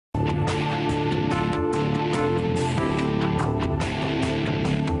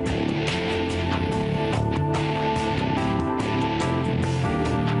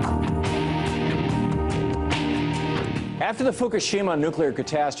After the Fukushima nuclear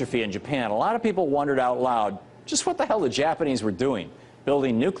catastrophe in Japan, a lot of people wondered out loud just what the hell the Japanese were doing,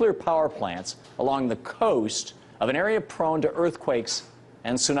 building nuclear power plants along the coast of an area prone to earthquakes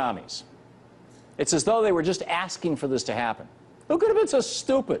and tsunamis. It's as though they were just asking for this to happen. Who could have been so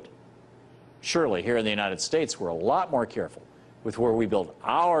stupid? Surely, here in the United States, we're a lot more careful with where we build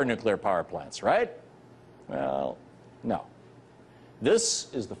our nuclear power plants, right? Well, no.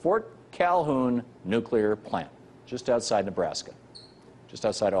 This is the Fort Calhoun nuclear plant, just outside Nebraska, just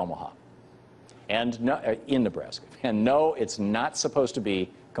outside Omaha, and no, in Nebraska. And no, it's not supposed to be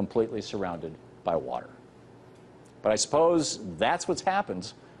completely surrounded by water. But I suppose that's what's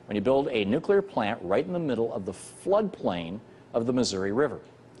happened when you build a nuclear plant right in the middle of the floodplain of the Missouri River.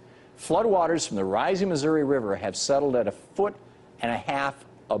 Floodwaters from the rising Missouri River have settled at 1.5 feet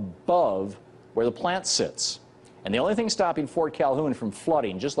above where the plant sits. And the only thing stopping Fort Calhoun from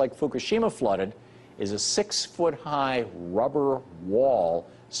flooding, just like Fukushima flooded, is a 6-foot-high rubber wall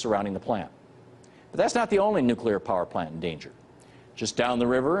surrounding the plant. But that's not the only nuclear power plant in danger. Just down the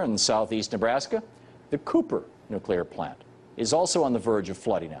river in southeast Nebraska, the Cooper nuclear plant is also on the verge of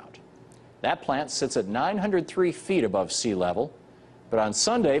flooding out. That plant sits at 903 feet above sea level, but on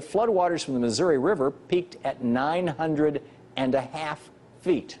Sunday, floodwaters from the Missouri River peaked at 900.5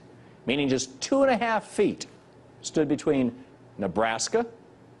 feet, meaning just 2.5 feet stood between Nebraska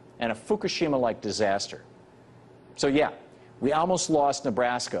and a Fukushima-like disaster. So yeah, we almost lost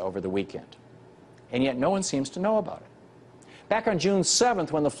Nebraska over the weekend, and yet no one seems to know about it. Back on June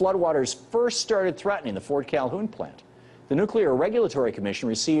 7th, when the floodwaters first started threatening the Fort Calhoun plant, the Nuclear Regulatory Commission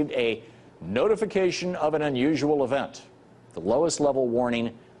received a notification of an unusual event, the lowest level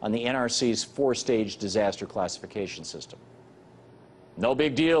warning on the NRC's 4-stage disaster classification system. No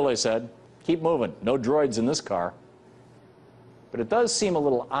big deal, they said. Keep moving. No droids in this car. But it does seem a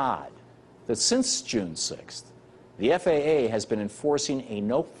little odd that since June 6th, the FAA has been enforcing a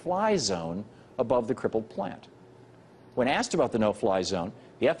no-fly zone above the crippled plant. When asked about the no-fly zone,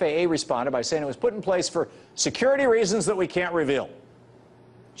 the FAA responded by saying it was put in place for security reasons that we can't reveal.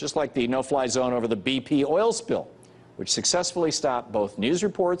 Just like the no-fly zone over the BP oil spill, which successfully stopped both news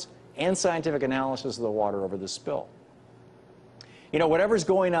reports and scientific analysis of the water over the spill. You know, whatever's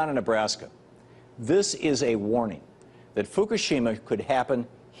going on in Nebraska, this is a warning that Fukushima could happen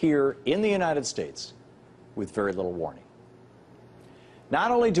here in the United States with very little warning. Not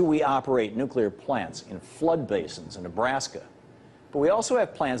only do we operate nuclear plants in flood basins in Nebraska, but we also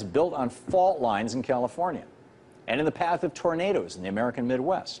have plants built on fault lines in California and in the path of tornadoes in the American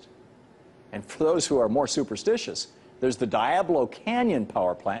Midwest. And for those who are more superstitious, there's the Diablo Canyon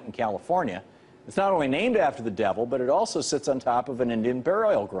power plant in California. It's not only named after the devil, but it also sits on top of an Indian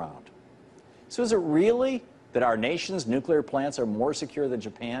burial ground. So is it really that our nation's nuclear plants are more secure than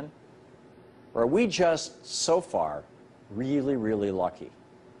Japan? Or are we just, so far, really, really lucky?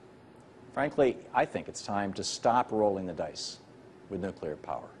 Frankly, I think it's time to stop rolling the dice with nuclear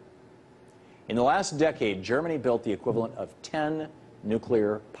power. In the last decade, Germany built the equivalent of 10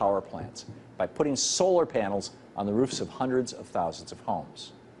 nuclear power plants by putting solar panels on the roofs of hundreds of thousands of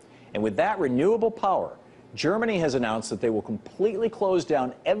homes. And with that renewable power, Germany has announced that they will completely close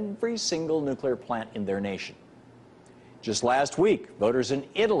down every single nuclear plant in their nation. Just last week, voters in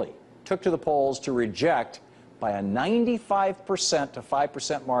Italy took to the polls to reject, by a 95% to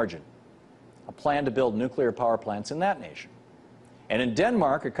 5% margin, a plan to build nuclear power plants in that nation. And in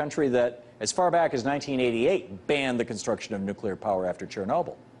Denmark, a country that, as far back as 1988, banned the construction of nuclear power after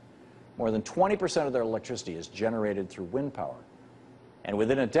Chernobyl, more than 20% of their electricity is generated through wind power. And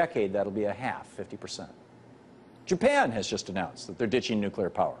within a decade, that'll be a half, 50%. Japan has just announced that they're ditching nuclear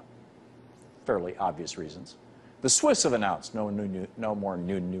power. Fairly obvious reasons. The Swiss have announced no more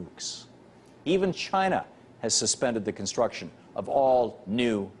new nukes. Even China has suspended the construction of all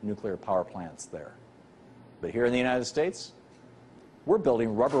new nuclear power plants there. But here in the United States, we're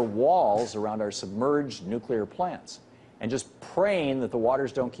building rubber walls around our submerged nuclear plants and just praying that the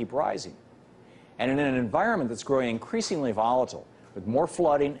waters don't keep rising. And in an environment that's growing increasingly volatile, with more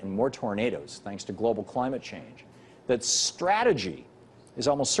flooding and more tornadoes thanks to global climate change, that strategy is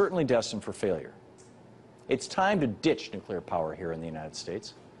almost certainly destined for failure. It's time to ditch nuclear power here in the United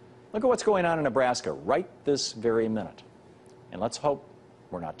States. Look at what's going on in Nebraska right this very minute. And let's hope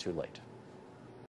we're not too late.